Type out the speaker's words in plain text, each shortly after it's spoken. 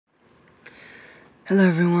Hello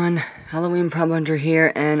everyone, Halloween Prop Hunter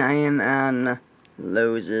here, and I am on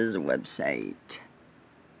Lowe's website.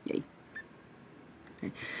 Yay.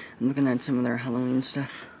 Okay. I'm looking at some of their Halloween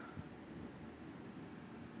stuff.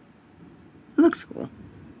 It looks cool.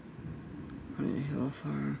 Haunted Hill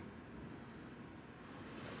Farm.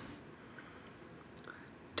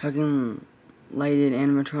 Talking lighted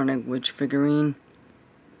animatronic witch figurine.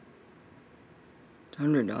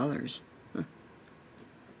 $100. Huh.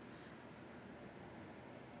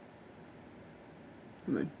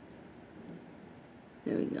 Come on.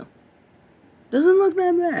 There we go. Doesn't look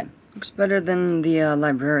that bad. Looks better than the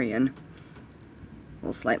librarian.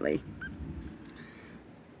 Well, slightly.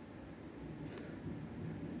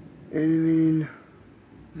 And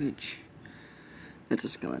which that's a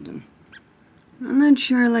skeleton. I'm not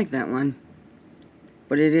sure I like that one,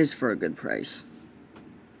 but it is for a good price.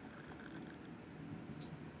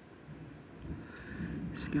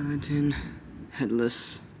 Skeleton,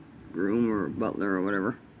 headless groom or butler or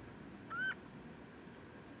whatever.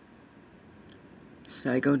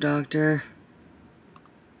 Psycho doctor.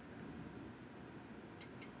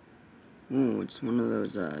 Oh, it's one of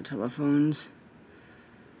those telephones.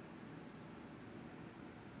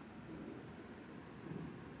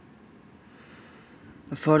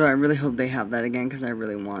 A photo, I really hope they have that again because I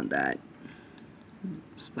really want that.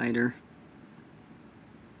 Spider.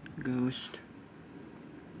 Ghost.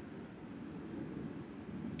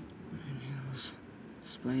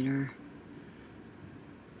 Spider.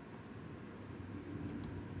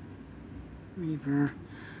 Reaper.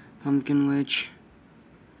 Pumpkin witch.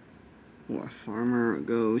 Or farmer, a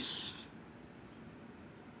ghost.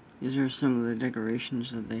 These are some of the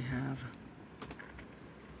decorations that they have.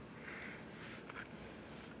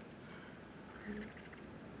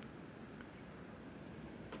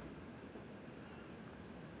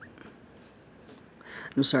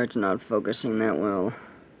 I'm sorry it's not focusing that well.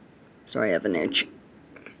 Sorry I have an itch.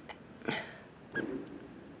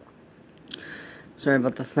 Sorry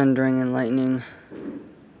about the thundering and lightning.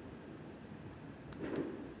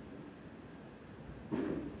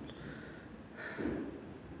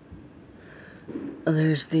 Oh,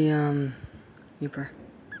 there's the Reaper.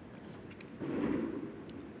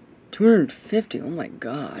 250, oh my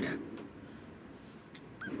god.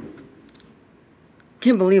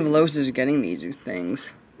 Can't believe Lowe's is getting these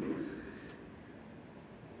things.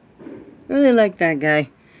 Really like that guy.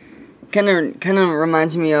 Kinda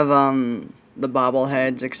reminds me of the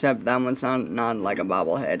bobbleheads, except that one's not like a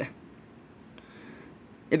bobblehead.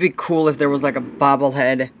 It'd be cool if there was like a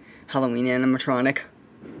bobblehead Halloween animatronic.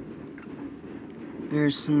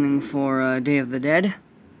 There's something for Day of the Dead,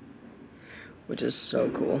 which is so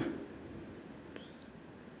cool.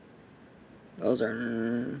 Those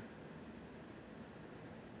are...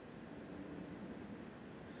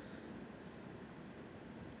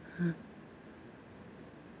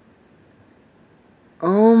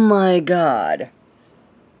 Oh my god.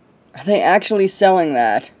 Are they actually selling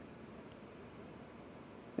that?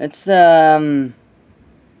 It's the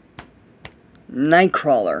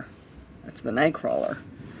Nightcrawler. That's the Nightcrawler.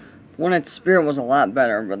 The one at Spirit was a lot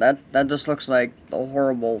better, but that just looks like the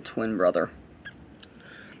horrible twin brother.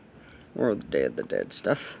 Or the Day of the Dead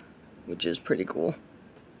stuff, which is pretty cool.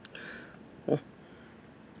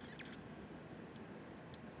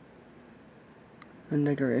 And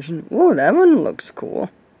decoration. Whoa, that one looks cool.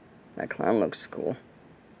 That clown looks cool.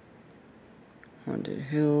 Haunted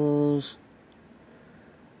Hills.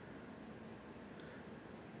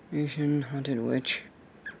 Nation, Haunted Witch.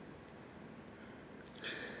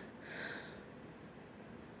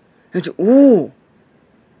 It's, ooh!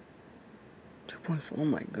 2.4, oh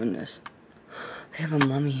my goodness. They have a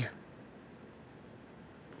mummy.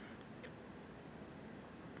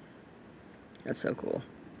 That's so cool.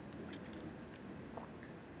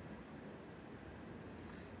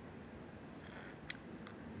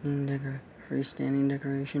 Freestanding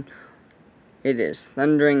decoration. It is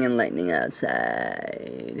thundering and lightning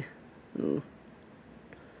outside. Ooh.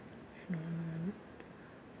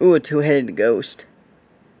 Ooh, a two-headed ghost.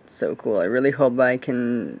 So cool. I really hope I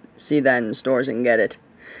can see that in stores and get it.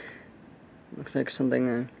 Looks like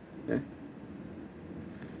something...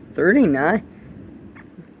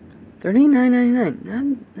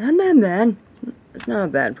 $39.99. Not that bad. It's not a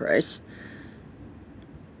bad price.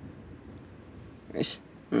 Nice.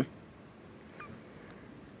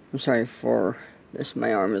 I'm sorry for this.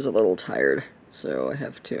 My arm is a little tired, so I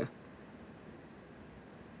have to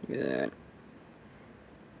do that.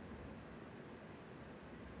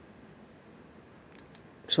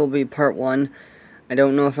 This will be part 1. I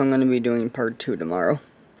don't know if I'm going to be doing part 2 tomorrow.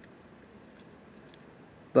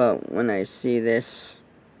 But when I see this,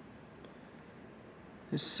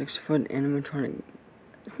 A 6-foot animatronic.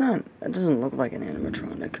 It's not. That doesn't look like an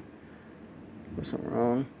animatronic. There's something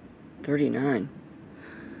wrong. 39.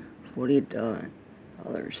 $40.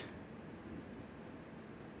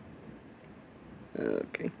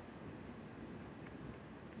 Okay.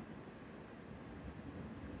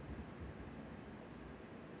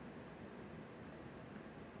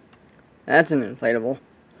 That's an inflatable.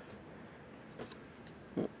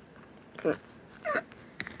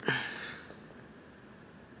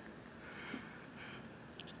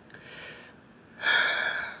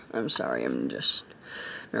 I'm sorry, I'm just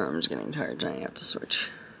getting tired and I have to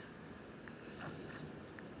switch.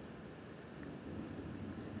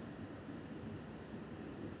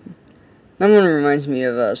 That one reminds me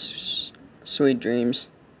of Sweet Dreams.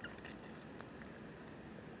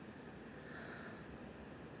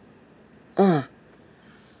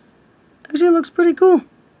 Actually looks pretty cool.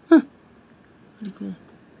 Huh. Pretty cool.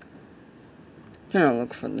 Gonna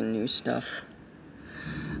look for the new stuff.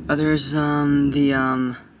 There's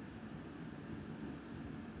wait,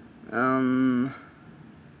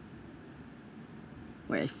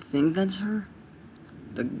 I think that's her?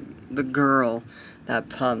 The girl that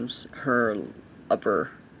pumps her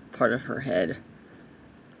upper part of her head.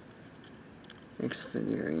 Next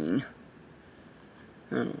figurine.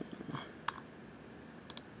 I don't know.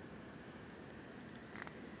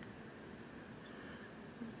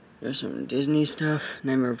 There's some Disney stuff.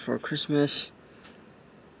 Nightmare Before Christmas.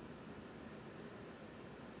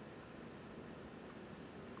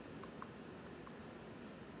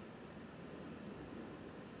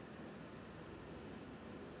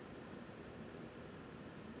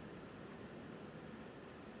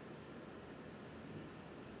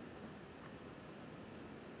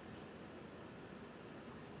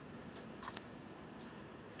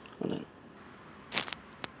 Hold on.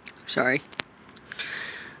 Sorry.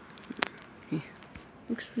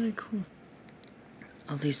 Looks really cool.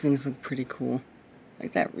 All these things look pretty cool.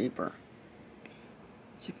 Like that Reaper.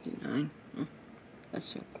 69. Oh, that's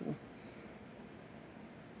so cool.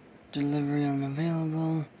 Delivery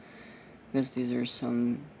unavailable. I guess these are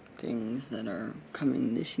some things that are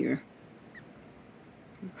coming this year.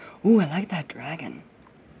 Ooh, I like that dragon.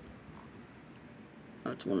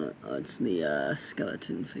 That's it's the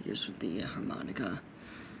skeleton figures with the harmonica.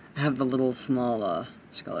 I have the little small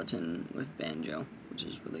skeleton with banjo, which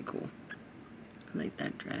is really cool. I like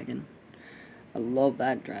that dragon. I love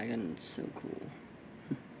that dragon. It's so cool.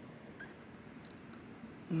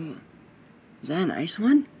 Is that an ice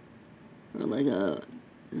one? Or like is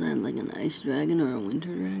that like an ice dragon or a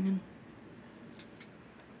winter dragon?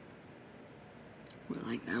 I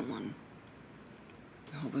like that one.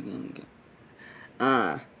 I hope I can get.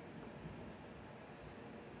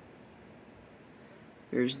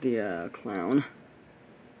 Here's the clown.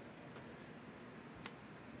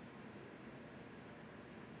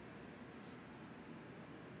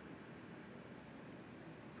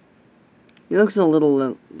 He looks a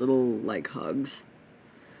little like Hugs.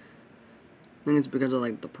 I think it's because I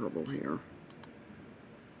like the purple hair.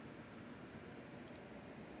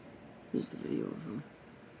 Here's the video of him.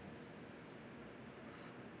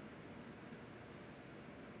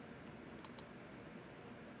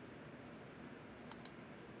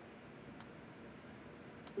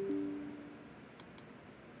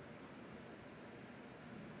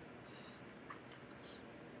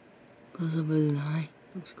 Close up his eye.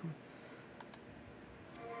 Looks cool.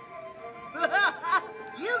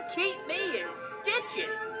 You keep me in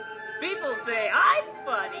stitches. People say I'm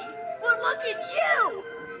funny, but look at you.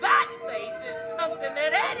 That face is something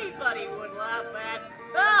that anybody would laugh at.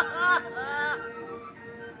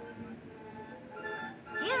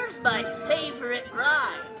 Here's my favorite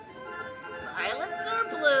rhyme. Violets are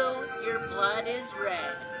blue, your blood is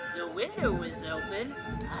red. The window is open,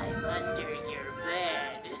 I'm under your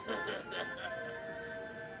bed.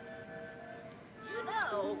 You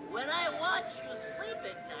know, when I watch you sleep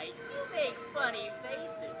at night, you make funny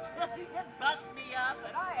faces. It busts me up,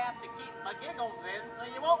 and I have to keep my giggles in so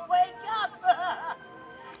you won't wake up.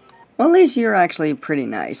 Well, at least you're actually pretty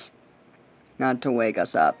nice. Not to wake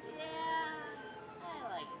us up. Yeah, I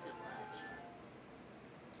like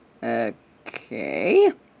too much.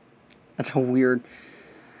 Okay. That's a weird.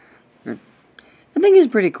 I think it's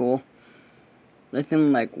pretty cool. I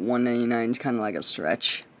think like $1.99 is kind of like a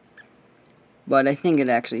stretch. But I think it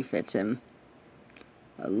actually fits him.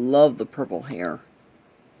 I love the purple hair.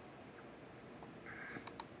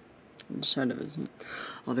 Inside of his.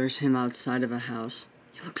 Oh, there's him outside of a house.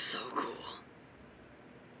 He looks so cool.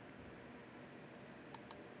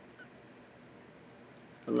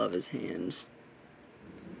 I love his hands.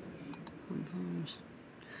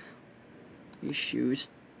 These shoes.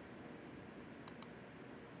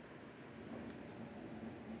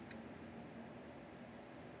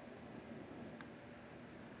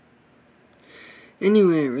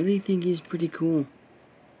 Anyway, I really think he's pretty cool.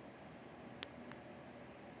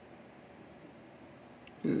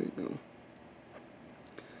 There we go.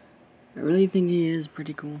 I really think he is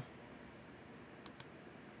pretty cool.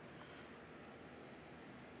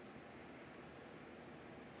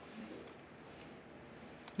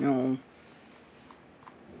 No.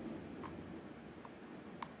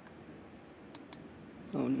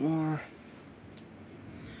 Load more.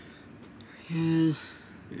 Yes.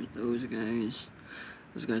 There's those guys.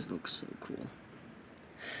 Those guys look so cool.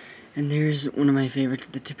 And there's one of my favorites,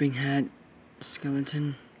 the tipping hat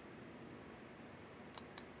skeleton.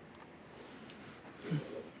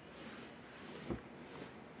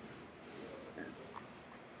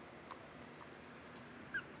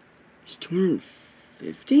 It's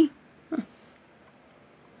 250? Huh.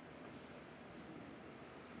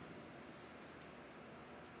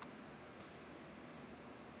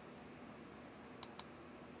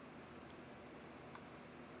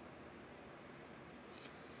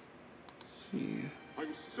 Yeah.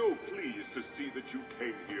 I'm so pleased to see that you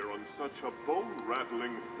came here on such a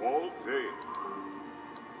bone-rattling fall day.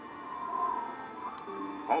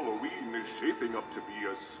 Halloween is shaping up to be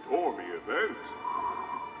a stormy event.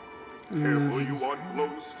 Careful, you aren't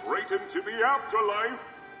blown straight into the afterlife.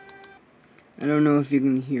 I don't know if you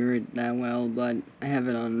can hear it that well, but I have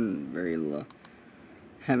it on very low.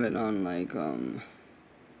 Have it on like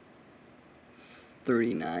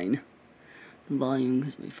 39 volume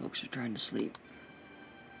because my folks are trying to sleep.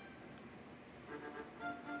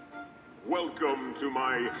 Welcome to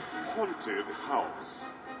my haunted house.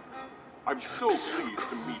 I'm so pleased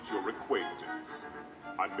to meet your acquaintance.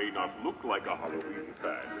 I may not look like a Halloween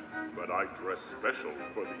fan, but I dress special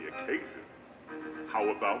for the occasion. How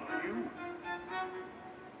about you?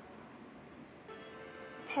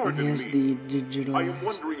 Pardon Here's me. the digital. I am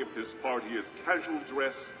wondering if this party is casual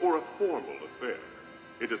dress or a formal affair.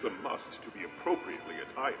 It is a must to be appropriately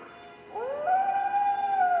attired.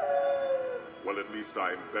 Well, at least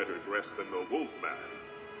I am better dressed than the Wolfman.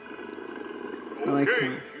 I like Okay,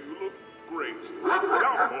 her. you look great.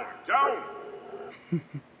 Down, boy, down!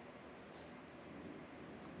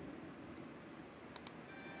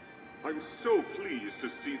 I'm so pleased to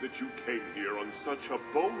see that you came here on such a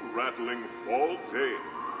bone-rattling fall day.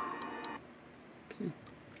 Okay.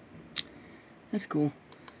 That's cool.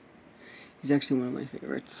 He's actually one of my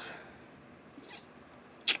favorites.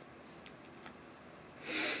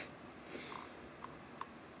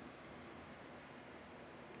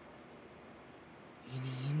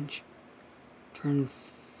 Turn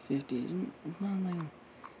 50 isn't it's not like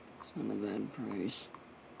it's not a bad price.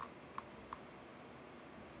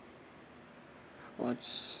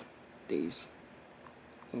 What's these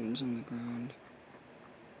bones on the ground?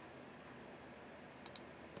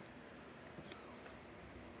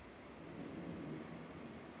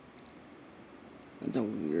 That's a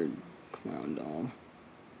weird clown doll.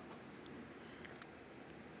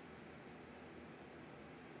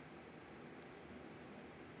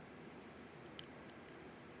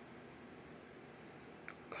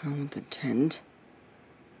 Clown with a tent.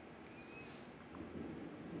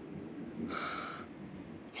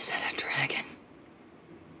 Is that a dragon?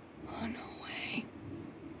 Oh, no way.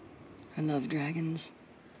 I love dragons.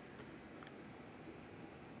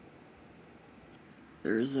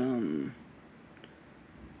 There's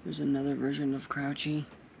another version of Crouchy.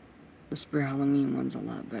 The Spare Halloween one's a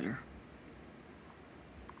lot better.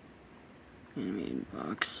 Animated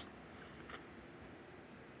box.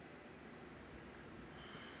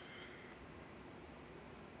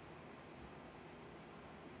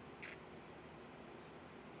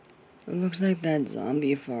 It looks like that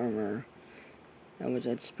zombie farmer that was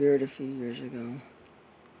at Spirit a few years ago.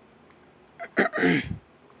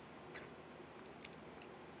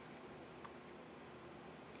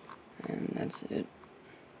 And that's it.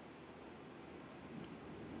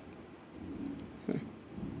 Huh.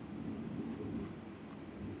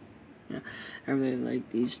 Yeah, I really like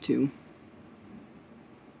these two.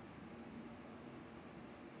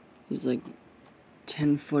 He's like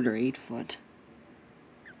 10 foot or 8 foot.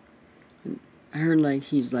 I heard like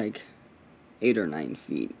he's like 8 or 9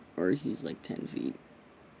 feet, or he's like 10 feet.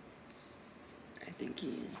 I think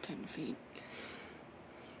he is 10 feet.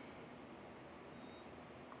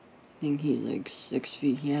 I think he's like 6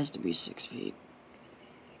 feet. He has to be 6 feet.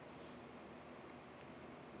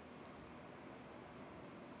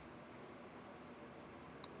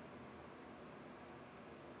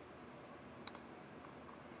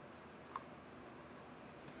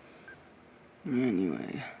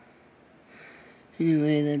 Anyway,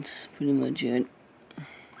 that's pretty much it.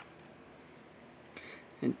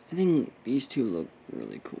 And I think these two look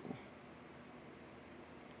really cool.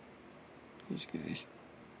 These guys.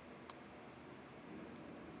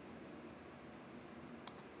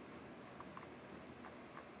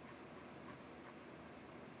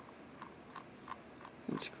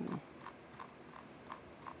 That's cool.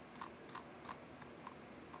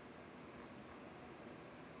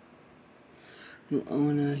 Oh,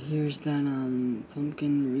 and here's that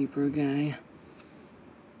Pumpkin Reaper guy.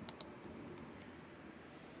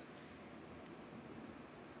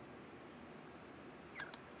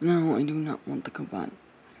 No, I do not want the combiners.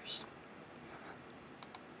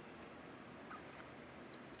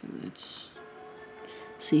 Let's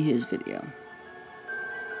see his video.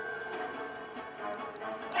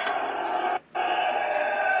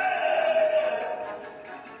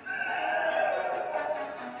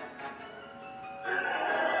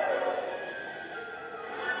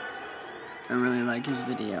 I really like his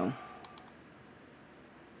video.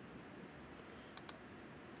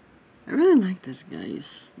 I really like this guy.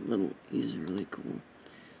 He's really cool.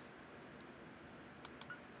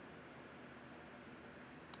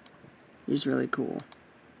 He's really cool.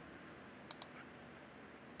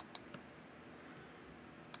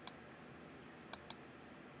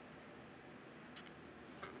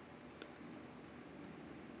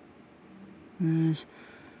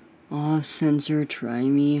 Off sensor, try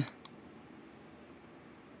me.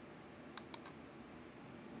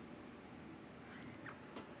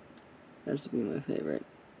 That's to be my favorite.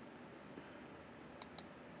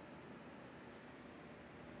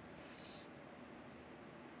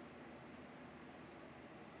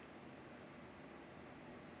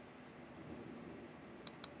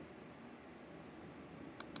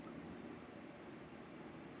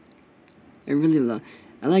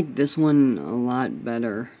 I like this one a lot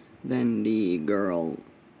better than the girl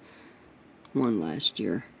one last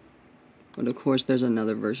year. But of course there's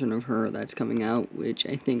another version of her that's coming out, which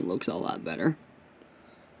I think looks a lot better.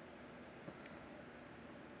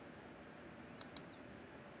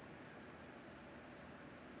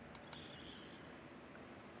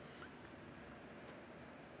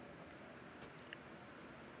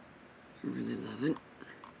 I really love it.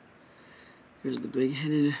 Here's the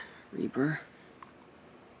big-headed Reaper.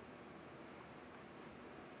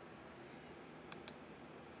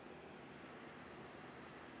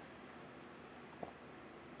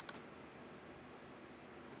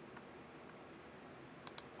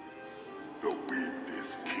 The wind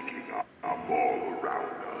is kicking up all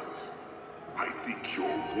around us. I think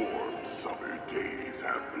your warm summer days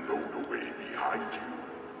have blown away behind you.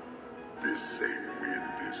 This same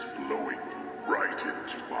wind is blowing you right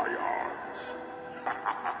into my arms.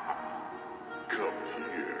 Come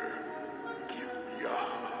here. Give me a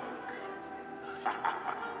hug.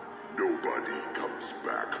 Nobody comes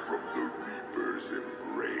back from the Reaper's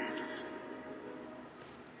embrace.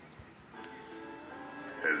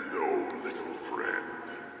 Hello, little friend.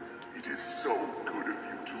 It is so good of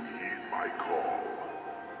you to heed my call.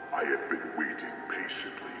 I have been waiting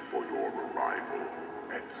patiently for your arrival,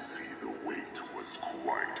 and see the wait was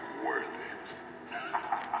quite worth it.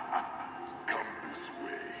 Come this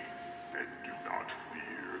way, and do not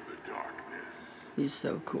fear the darkness. He's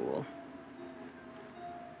so cool.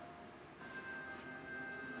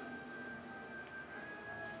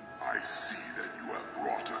 I see that you have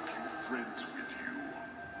brought a few friends with you.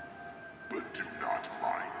 But do not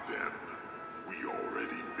mind them. We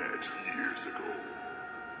already met years ago.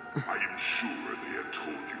 I am sure they have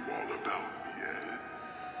told you all about me, eh?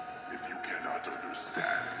 If you cannot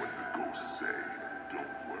understand what the ghosts say,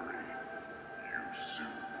 don't worry. You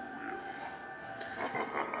soon will.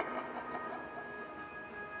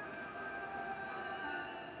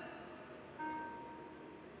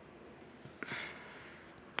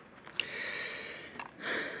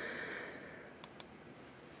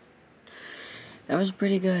 That was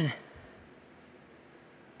pretty good.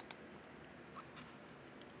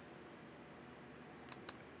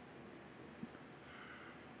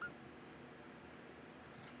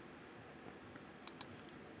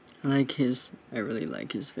 I really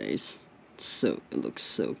like his face. It looks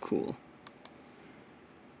so cool.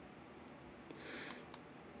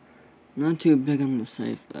 Not too big on the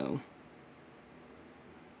scythe though.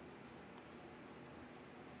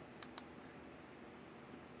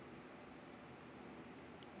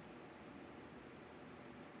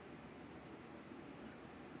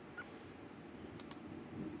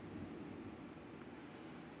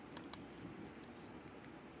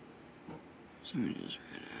 Some of his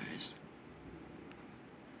red eyes.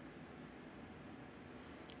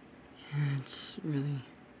 Yeah, it's really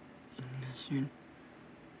interesting.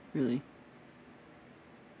 Really.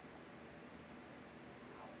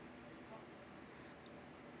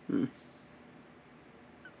 I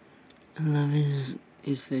love his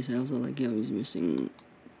face. I also like how he's missing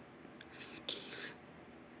a few teeth.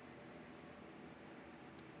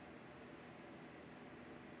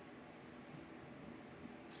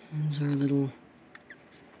 Hands are a little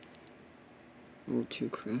too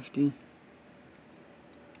crafty.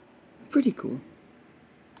 Pretty cool.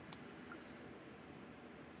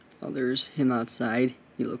 Oh, there's him outside.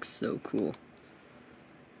 He looks so cool.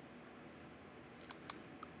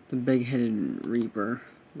 The big-headed Reaper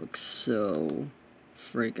looks so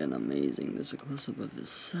freaking amazing. There's a close-up of his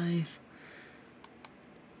scythe.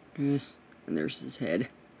 Yes. And there's his head,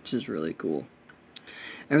 which is really cool.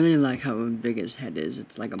 I really like how big his head is.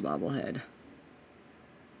 It's like a bobblehead.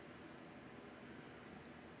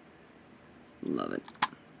 Love it.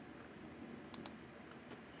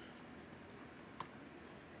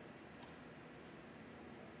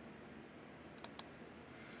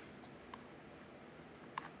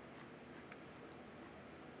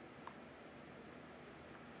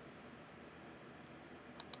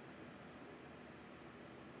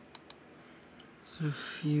 So a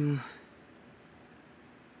few.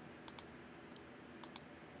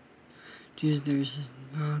 Geez, there's his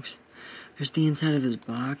box. There's the inside of his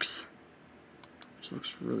box, which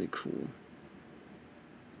looks really cool.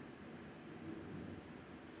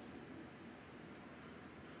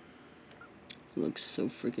 It looks so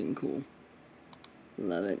freaking cool.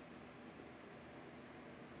 Love it.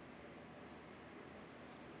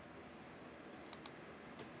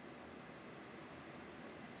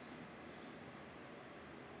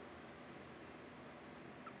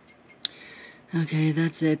 Okay,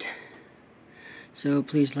 that's it. So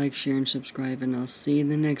please like, share, and subscribe, and I'll see you in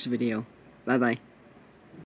the next video. Bye-bye.